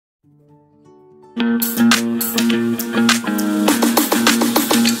So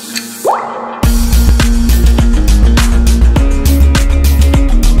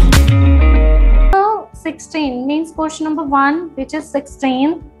 16 means question number 1, which is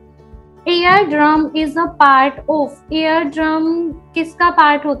 16. Eardrum is a part of. Eardrum किसका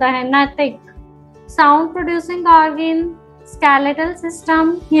part होता है? Nothing. Sound producing organ, skeletal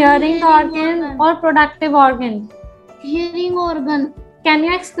system, hearing organ or productive organ? Hearing organ. Can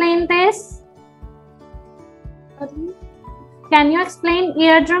you explain this? Can you explain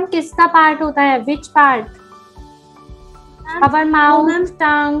eardrum किसका part होता है? Which part? Our mouth,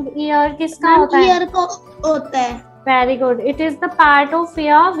 tongue, ear किसका होता है? Ear को होता है. Very good. It is the part of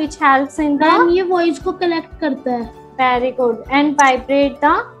ear which helps in the. Ma'am ये voice को collect करता है. Very good. And vibrate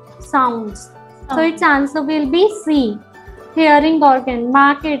the sounds. So its answer will be C. Hearing organ.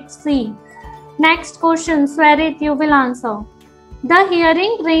 Mark it C. Next question. Swerit, you will answer. The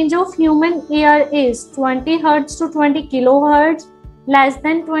hearing range of human ear is 20 Hz to 20 kilohertz, less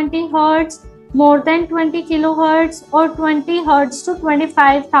than 20 Hz, more than 20 kilohertz, or 20 Hz to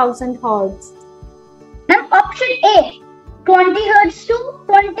 25,000 Hz. Option A, 20 Hz to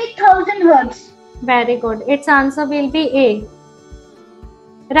 20,000 Hz. Very good. Its answer will be A.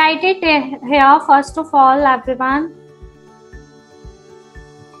 Write it here first of all, everyone.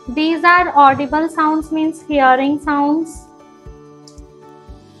 These are audible sounds, means hearing sounds.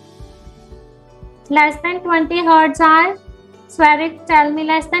 Less than 20 Hz are. Swerit, tell me,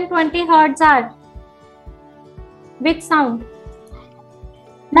 less than 20 Hz are. Which sound?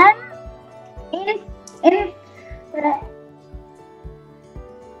 Ma'am,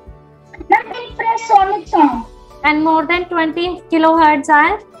 infrasonic sound. And more than 20 kilohertz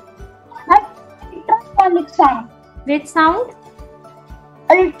are? Ultrasonic sound. Which sound?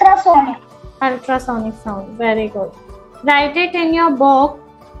 Ultrasonic. Ultrasonic sound. Very good. Write it in your book.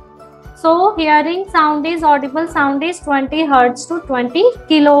 So hearing sound is, audible sound is 20 Hz to 20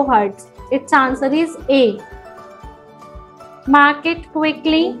 kilohertz. Its answer is A. Mark it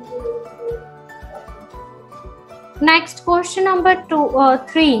quickly. Next question number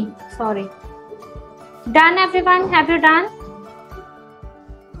 3. Sorry. Done everyone? Have you done?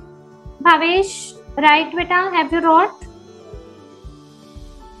 Bhavesh, right beta, have you wrote?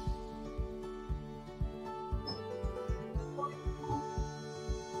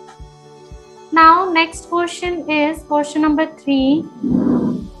 Now next question is question number 3.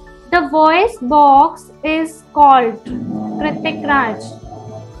 The voice box is called Kritik Raj.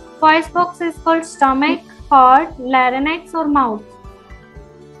 Voice box is called stomach, heart, larynx or mouth?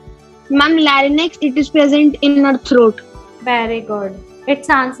 Ma'am, larynx, it is present in our throat. Very good. Its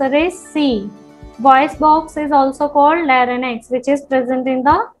answer is C. Voice box is also called larynx, which is present in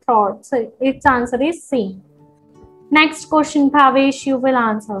the throat. So its answer is C. Next question, Bhavesh, you will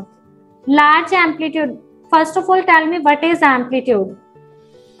answer. Large amplitude. First of all, tell me what is amplitude?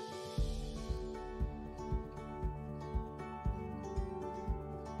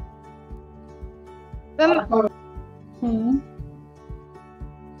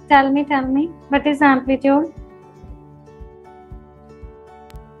 Tell me, what is amplitude?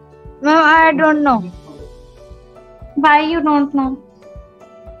 No, I don't know. Why you don't know?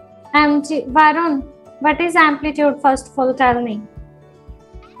 Varun, what is amplitude? First of all, tell me.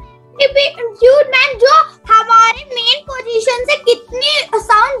 Amplitude ma'am जो हमारे main position से कितनी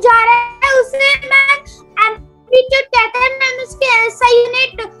sound जा रहा है उसे ma'am amplitude कहते हैं मैम उसके SI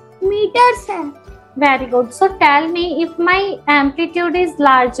यूनिट मीटर्स है. Very good. So tell me, if my amplitude is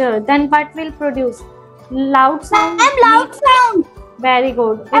larger, then what will produce? Loud sound? Loud sound. Very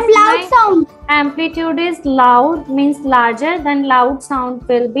good. If loud sound. Amplitude is loud, means larger, then loud sound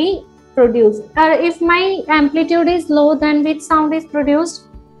will be produced. Or if my amplitude is low, then which sound is produced?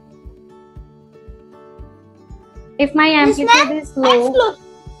 If my amplitude is low,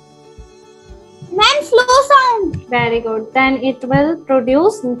 slow sound. Very good. Then it will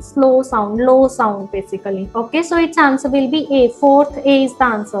produce slow sound, low sound basically. Okay, so its answer will be A. Fourth A is the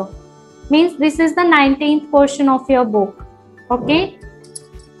answer. Means this is the 19th question of your book. Okay.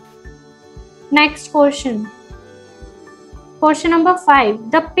 Next question. Question number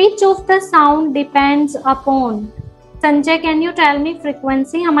 5. The pitch of the sound depends upon. Sanjay, can you tell me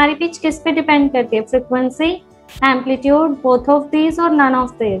frequency? हमारी pitch किस पे depend करती है? Frequency, amplitude, both of these or none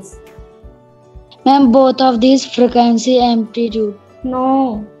of these? Ma'am, both of these, frequency, amplitude.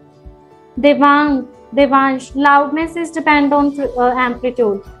 No. Devansh, loudness is depend on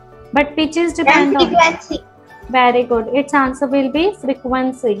amplitude, but pitch is depend on frequency. Very good. Its answer will be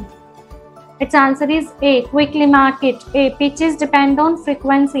frequency. Its answer is A. Quickly mark it. A. Pitches depend on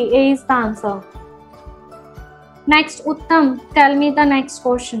frequency. A is the answer. Next, Uttam, tell me the next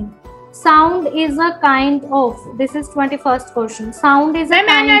question. Sound is a kind of. This is 21st question. Sound is a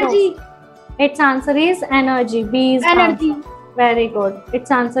kind energy. of. Its answer is energy. B is Energy. answer. Very good.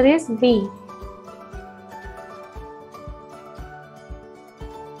 Its answer is B.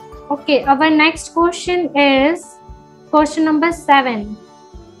 Okay, our next question is question number 7.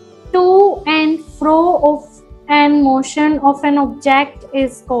 To and fro of an motion of an object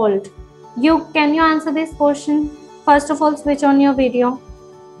is called. Can you answer this question? First of all, switch on your video.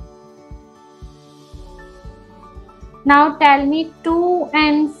 Now tell me, to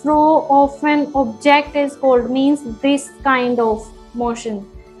and fro of an object is called means this kind of motion.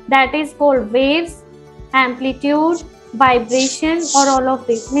 That is called waves, amplitude, vibration or all of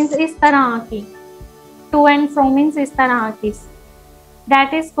this. Means इस तरह की. To and fro means इस तरह की.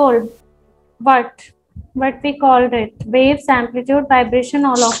 That is called what? What we called it? Waves, amplitude, vibration,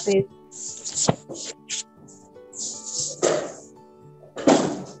 all of this.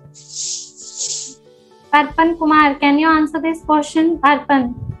 Arpan Kumar, can you answer this question?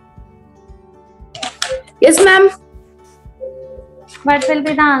 Arpan. Yes, ma'am. What will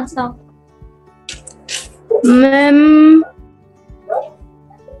be the answer? Ma'am.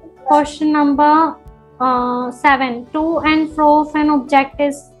 Question number 7. To and fro of an object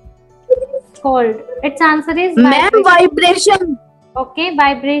is called. Its answer is Ma'am, vibration. Okay,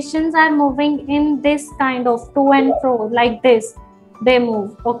 vibrations are moving in this kind of to and fro like this. They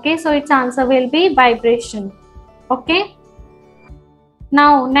move. Okay, so its answer will be vibration. Okay.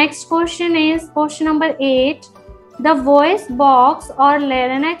 Now, next question is question number 8. The voice box or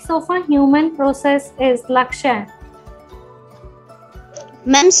larynx of a human process is Lakshya.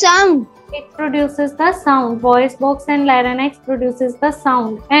 Ma'am, sound. It produces the sound. Voice box and larynx produces the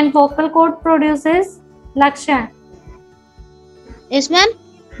sound. And vocal cord produces Lakshya. Yes, ma'am.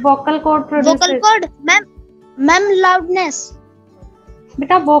 Vocal cord produces. Vocal cord. Ma'am, loudness.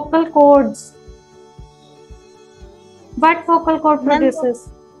 Beta, vocal cords. What vocal cord produces?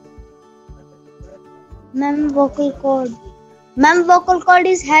 Ma'am, vocal cord. Ma'am, vocal cord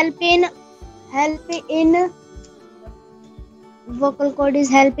is helping. Vocal cord is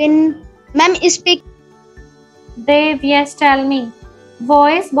helping. Ma'am, speak. Dev, yes, tell me.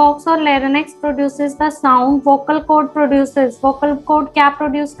 Voice box or larynx produces the sound. Vocal cord produces. Vocal cord क्या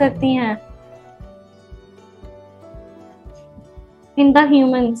produce करती हैं? In the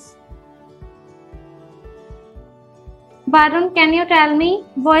humans. Varun, can you tell me?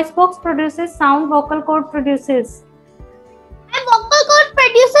 Voice box produces sound. Vocal cord produces. And vocal cord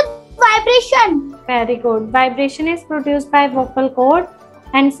produces vibration. Very good. Vibration is produced by vocal cord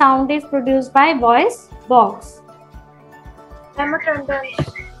and sound is produced by voice box. I'm a tendons.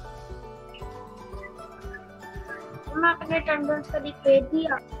 आपने tendons का दिखा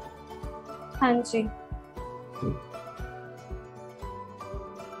दिया. हाँ जी.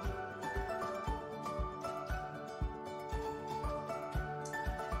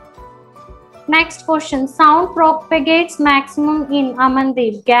 Next question. Sound propagates maximum in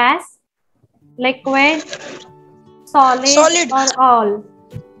Amandeep. Gas, liquid, solid or all?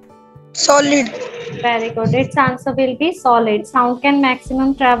 Solid. Very good. Its answer will be solid. Sound can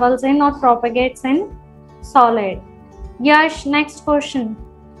maximum travels in or propagates in solid. Yash, next question.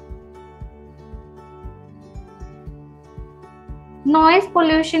 Noise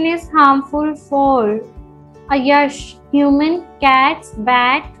pollution is harmful for Yash, human, cats,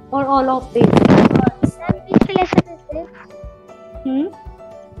 bat or all of these? Which lesson is this?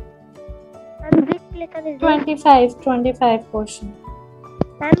 And which lesson is 25 question.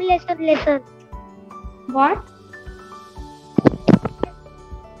 Ma'am, lesson. What?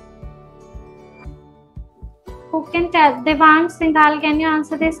 Who can tell? Devang Singhal, can you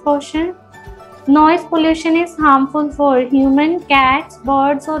answer this question? Noise pollution is harmful for human, cats,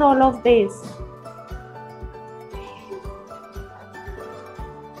 birds or all of these?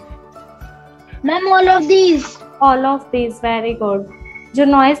 Ma'am, all of these. All of these, very good. जो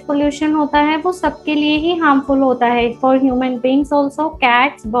noise pollution होता है वो सबके लिए ही harmful होता है. For human beings also,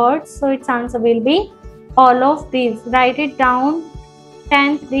 cats, birds. So it's answer will be all of these. Write it down.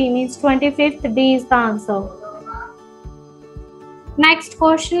 10th D means 25th D is the answer. Next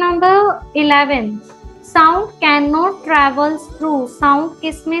question number 11. Sound cannot travel through. Sound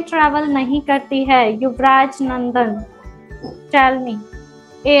किस में travel नहीं करती है? युवराज नंदन. Tell me.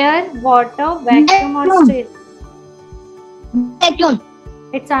 Air, water, vacuum or still? Vacuum.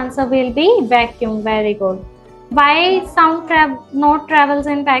 Its answer will be vacuum. Very good. Why sound not travels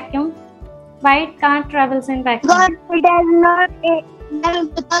in vacuum? Why it can't travels in vacuum? Because it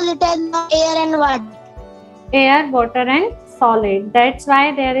has no air and water. Air, water and solid. That's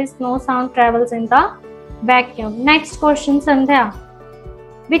why there is no sound travels in the vacuum. Next question, Sandhya.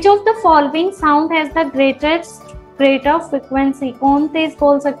 Which of the following sound has the greater frequency? कौन तेज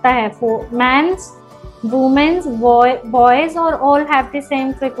बोल सकता है? For men's, women's, boys or all have the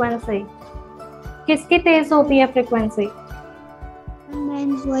same frequency? किसकी तेज होती है frequency?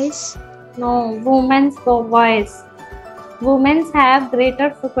 Men's voice. No, women's voice. Women's have greater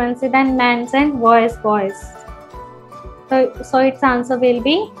frequency than men's and boys' voice. So its answer will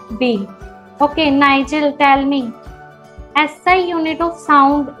be B. Okay, Nigel, tell me. SI unit of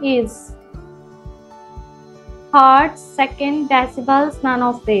sound is hertz, second, decibels, none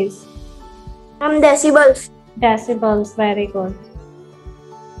of these. Decibels. Decibels, very good.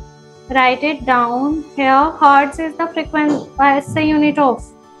 Write it down. Here, hertz is the SI unit of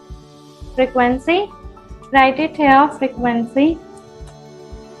frequency. Write it here, frequency.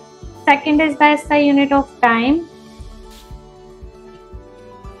 Second is the SI unit of time.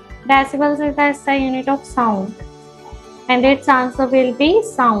 Decibels is the SI unit of sound. And its answer will be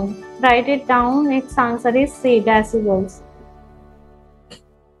sound. Write it down. Its answer is C, decibels.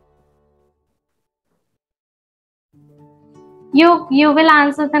 You will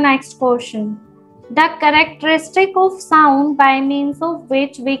answer the next question. The characteristic of sound by means of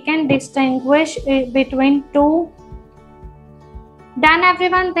which we can distinguish between two. Done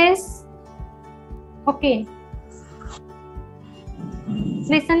everyone this? Okay.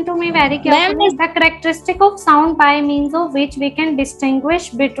 Listen to me very carefully. The characteristic of sound by means of which we can distinguish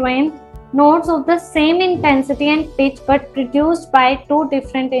between notes of the same intensity and pitch but produced by two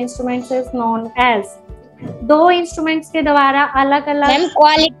different instruments is known as. दो instruments के द्वारा अलग अलग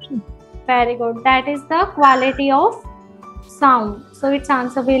quality. Very good. That is the quality of sound. So its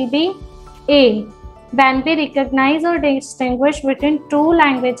answer will be A. When we recognize or distinguish between two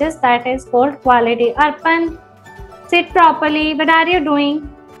languages, that is called quality. Arpan, sit properly. What are you doing?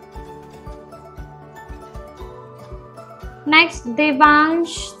 Next,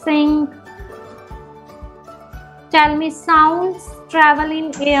 Devansh Singh. Tell me, sounds travel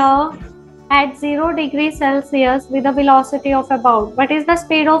in air at 0 degrees Celsius with a velocity of about. What is the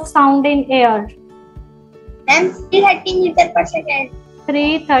speed of sound in air? 330 meters per second.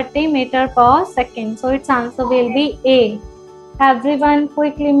 330 meters per second. So its answer will be A. Everyone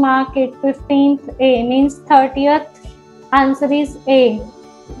quickly mark it. 15th A means 30th. Answer is A.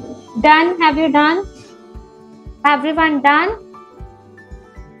 Done? Have you done? Everyone done?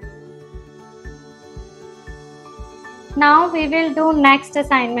 Now we will do next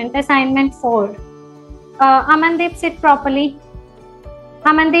assignment. Assignment 4. Amandeep, sit properly.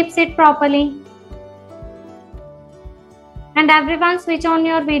 Amandeep, sit properly. And everyone switch on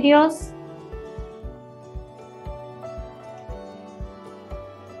your videos.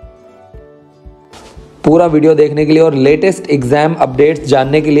 पूरा video देखने के लिए और latest exam updates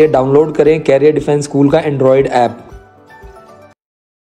जानने के लिए download करें career defence school का एंड्रॉयड ऐप।